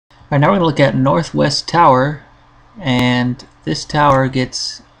Alright, now we're going to look at Northwest Tower, and this tower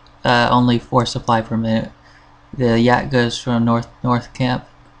gets only 4 supply per minute. The yak goes from north camp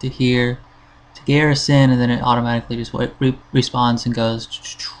to here to garrison, and then it automatically just respawns and goes,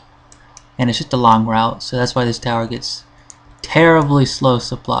 and it's just a long route, so that's why this tower gets terribly slow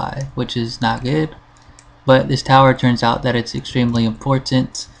supply, which is not good. But this tower, turns out that it's extremely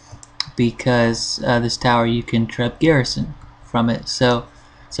important because this tower, you can trap garrison from it. So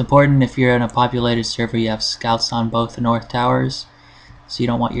it's important if you're in a populated server, you have scouts on both the north towers, so you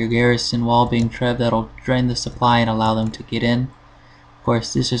don't want your garrison wall being trebbed. That'll drain the supply and allow them to get in. Of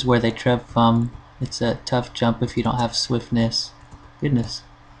course, this is where they treb from. It's a tough jump if you don't have swiftness. Goodness.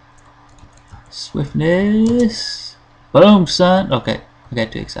 Swiftness. Boom, son. Okay, I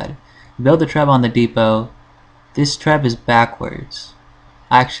got too excited. Build the treb on the depot. This treb is backwards.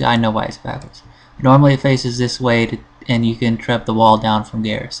 Actually, I know why it's backwards. Normally it faces this way, and you can treb the wall down from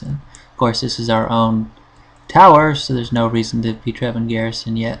garrison. Of course, this is our own tower, so there's no reason to be trebbing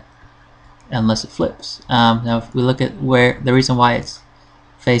garrison yet, unless it flips. Now, if we look at where the reason why it's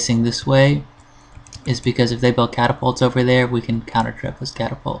facing this way is because if they build catapults over there, we can counter treb those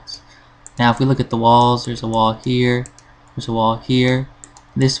catapults. Now, if we look at the walls, there's a wall here, there's a wall here.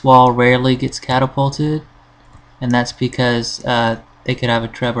 This wall rarely gets catapulted, and that's because they could have a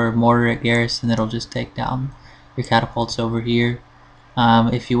Trevor mortar at garrison that'll just take down your catapults over here.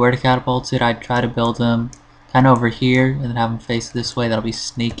 If you were to catapult it, I'd try to build them kind of over here and then have them face this way. That'll be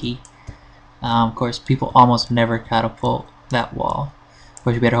sneaky. Of course, people almost never catapult that wall. Of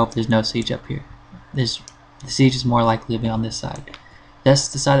course, you better hope there's no siege up here. The siege is more likely to be on this side. That's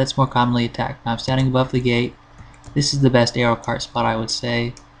the side that's more commonly attacked. Now, I'm standing above the gate. This is the best arrow cart spot, I would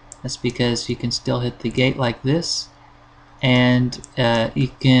say. That's because you can still hit the gate like this, and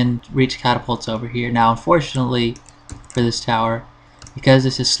you can reach catapults over here. Now, unfortunately for this tower, because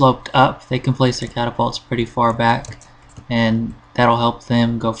this is sloped up, they can place their catapults pretty far back, and that'll help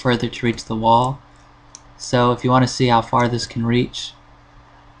them go further to reach the wall. So if you want to see how far this can reach,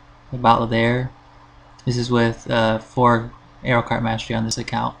 about there. This is with 4 arrow cart mastery on this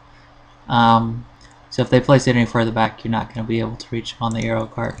account. So if they place it any further back, you're not going to be able to reach them on the arrow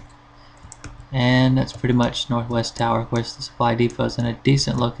cart. And that's pretty much Northwest Tower. Of course, the supply depot is in a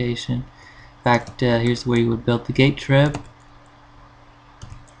decent location. In fact, here's where you would build the gate trib.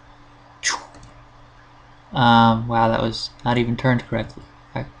 Wow, that was not even turned correctly.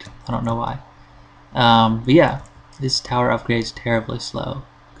 In fact, I don't know why. But yeah, this tower upgrades terribly slow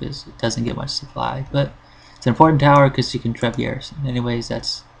because it doesn't get much supply. But it's an important tower because you can treb garrison. Anyways,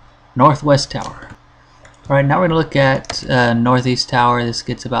 that's Northwest Tower. Alright, now we're going to look at Northeast Tower. This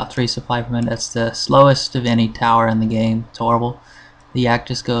gets about 3 supply per minute. That's the slowest of any tower in the game. It's horrible. The yak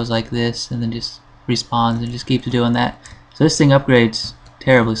just goes like this and then just respawns and just keeps doing that. So this thing upgrades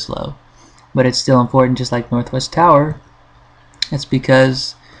terribly slow. But it's still important, just like Northwest Tower. It's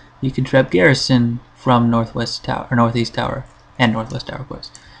because you can treb garrison from Northwest Tower, or Northeast Tower, and Northwest Tower, of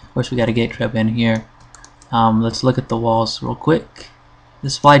course. Of course, we got a gate treb in here. Let's look at the walls real quick. The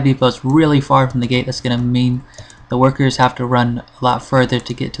supply depot is really far from the gate. That's going to mean the workers have to run a lot further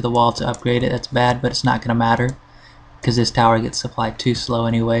to get to the wall to upgrade it. That's bad, but it's not going to matter because this tower gets supplied too slow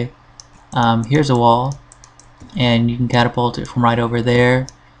anyway. Here's a wall, and you can catapult it from right over there.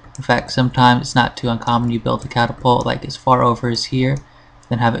 In fact, sometimes it's not too uncommon. You build a catapult like as far over as here,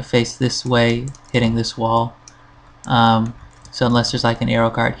 then have it face this way, hitting this wall. So unless there's like an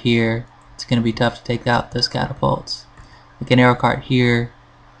arrow cart here, it's going to be tough to take out those catapults. Like an arrow cart here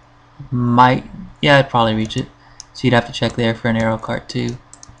might, yeah, I'd probably reach it. So you'd have to check there for an arrow cart too.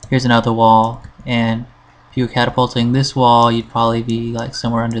 Here's another wall, and if you were catapulting this wall, you'd probably be like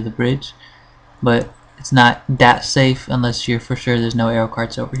somewhere under the bridge. But it's not that safe unless you're for sure there's no arrow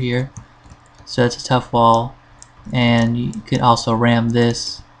carts over here. So it's a tough wall, and you can also ram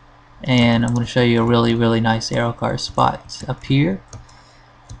this. And I'm going to show you a really, really nice arrow cart spot up here.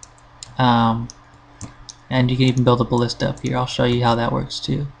 And you can even build a ballista up here. I'll show you how that works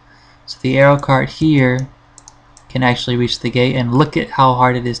too. So the arrow cart here can actually reach the gate, and look at how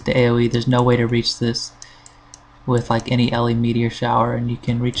hard it is to AoE. There's no way to reach this with like any LE meteor shower, and you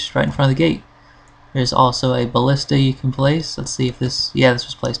can reach right in front of the gate. There's also a ballista you can place. Let's see if this, yeah, this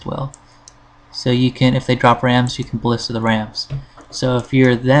was placed well. So you can, if they drop rams, you can ballista the rams. So if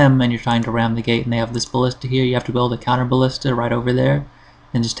you're them and you're trying to ram the gate and they have this ballista here, you have to build a counter ballista right over there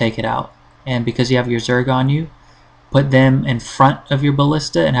and just take it out. And because you have your Zerg on you, put them in front of your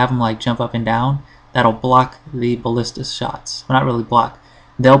ballista and have them like jump up and down. That'll block the ballista shots. Well, not really block.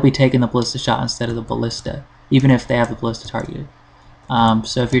 They'll be taking the ballista shot instead of the ballista, even if they have the ballista targeted.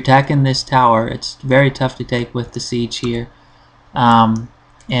 So if you're attacking this tower, it's very tough to take with the siege here.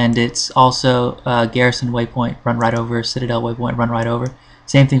 and it's also garrison waypoint, run right over, citadel waypoint, run right over.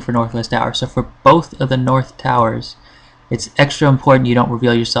 Same thing for northwest tower. So for both of the north towers, it's extra important you don't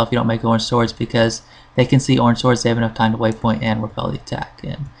reveal yourself, you don't make orange swords, because they can see orange swords, they have enough time to waypoint and repel the attack.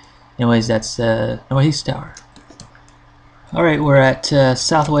 And anyways, that's northeast tower. Alright, we're at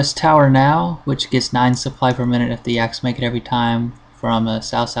southwest tower now, which gets 9 supply per minute if the yaks make it every time from a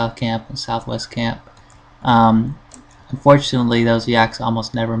south-south camp and southwest camp. Unfortunately, those yaks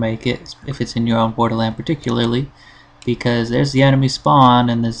almost never make it if it's in your own borderland, particularly because there's the enemy spawn,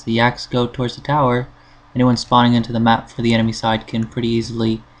 and as the yaks go towards the tower, anyone spawning into the map for the enemy side can pretty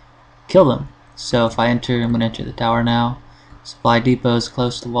easily kill them. So if I'm going to enter the tower now. Supply depots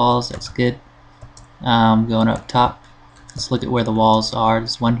close to walls, that's good. Going up top, let's look at where the walls are.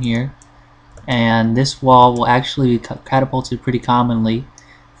 There's one here, and this wall will actually be catapulted pretty commonly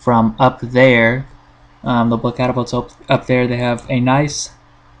from up there. The block catapults up there, they have a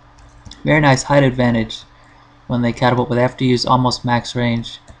very nice height advantage when they catapult, but they have to use almost max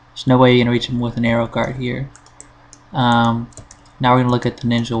range. There's no way you're going to reach them with an arrow cart here. Now we're going to look at the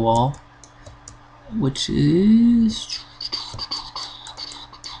ninja wall, which is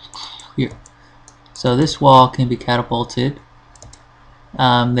here. So this wall can be catapulted.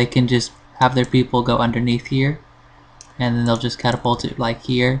 They can just have their people go underneath here, and then they'll just catapult it like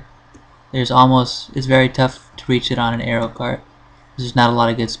here. It's very tough to reach it on an arrow cart. There's not a lot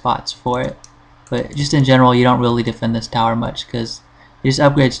of good spots for it. But just in general, you don't really defend this tower much because it just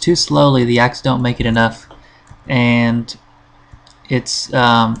upgrades too slowly. The yaks don't make it enough, and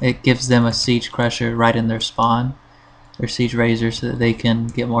it gives them a siege crusher right in their spawn, or siege razor, so that they can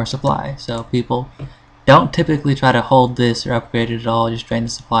get more supply. So people don't typically try to hold this or upgrade it at all. Just drain the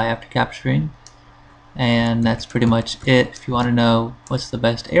supply after capturing. And that's pretty much it. If you want to know what's the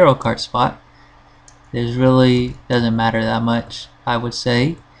best arrow cart spot, there's really doesn't matter that much. I would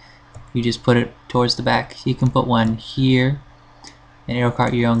say you just put it towards the back. You can put one here, an arrow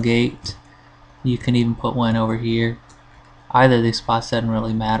cart your own gate. You can even put one over here. Either of these spots doesn't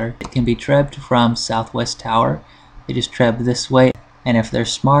really matter. It can be trebbed from southwest tower. They just treb this way, and if they're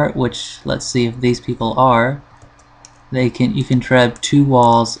smart, which let's see if these people are, you can treb 2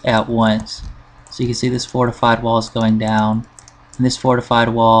 walls at once. So you can see this fortified wall is going down, and this fortified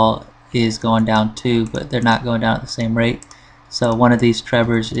wall is going down too, but they're not going down at the same rate. So one of these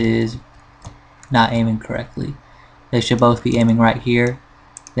trebbers is not aiming correctly. They should both be aiming right here.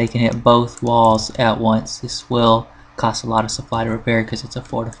 They can hit both walls at once. This will cost a lot of supply to repair because it's a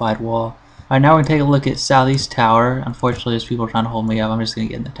fortified wall. Alright, now we're going to take a look at southeast tower. Unfortunately, there's people trying to hold me up. I'm just going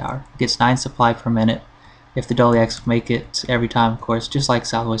to get in the tower. It gets 9 supply per minute. If the dolyaks make it every time, of course, just like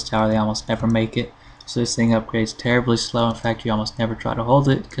southwest tower, they almost never make it. So this thing upgrades terribly slow. In fact, you almost never try to hold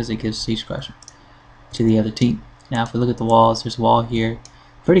it because it gives siege crusher to the other team. Now if we look at the walls, there's a wall here.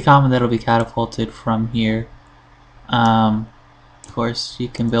 Pretty common that it'll be catapulted from here. Of course, you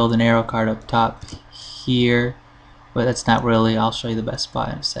can build an arrow cart up top here, but that's not really, I'll show you the best spot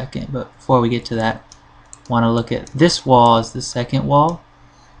in a second. But before we get to that, I want to look at this wall as the second wall.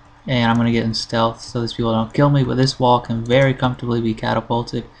 And I'm going to get in stealth so these people don't kill me, but this wall can very comfortably be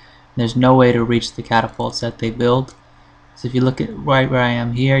catapulted. There's no way to reach the catapults that they build. So if you look at right where I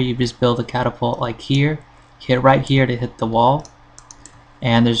am here, you just build a catapult like here, hit right here to hit the wall,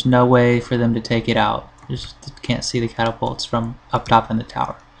 and there's no way for them to take it out. You just can't see the catapults from up top in the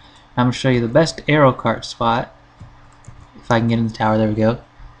tower. I'm going to show you the best arrow cart spot. If I can get in the tower, there we go.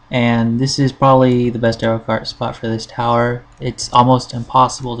 And this is probably the best arrow cart spot for this tower. It's almost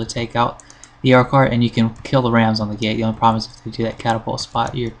impossible to take out the arrow cart, and you can kill the rams on the gate. The only problem is if they do that catapult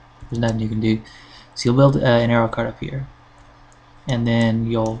spot, there's nothing you can do. So you'll build an arrow cart up here, and then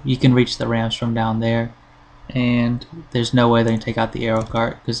you can reach the rams from down there. And there's no way they're gonna take out the arrow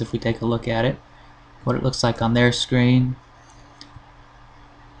cart, because if we take a look at it, what it looks like on their screen,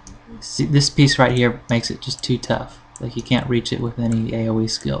 see, this piece right here makes it just too tough. Like you can't reach it with any AoE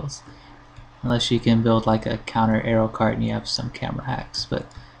skills unless you can build like a counter arrow cart and you have some camera hacks. But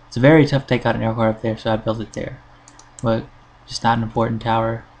it's very tough to take out an arrow cart up there, so I built it there. But just not an important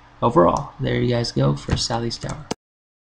tower overall. There you guys go for southeast tower.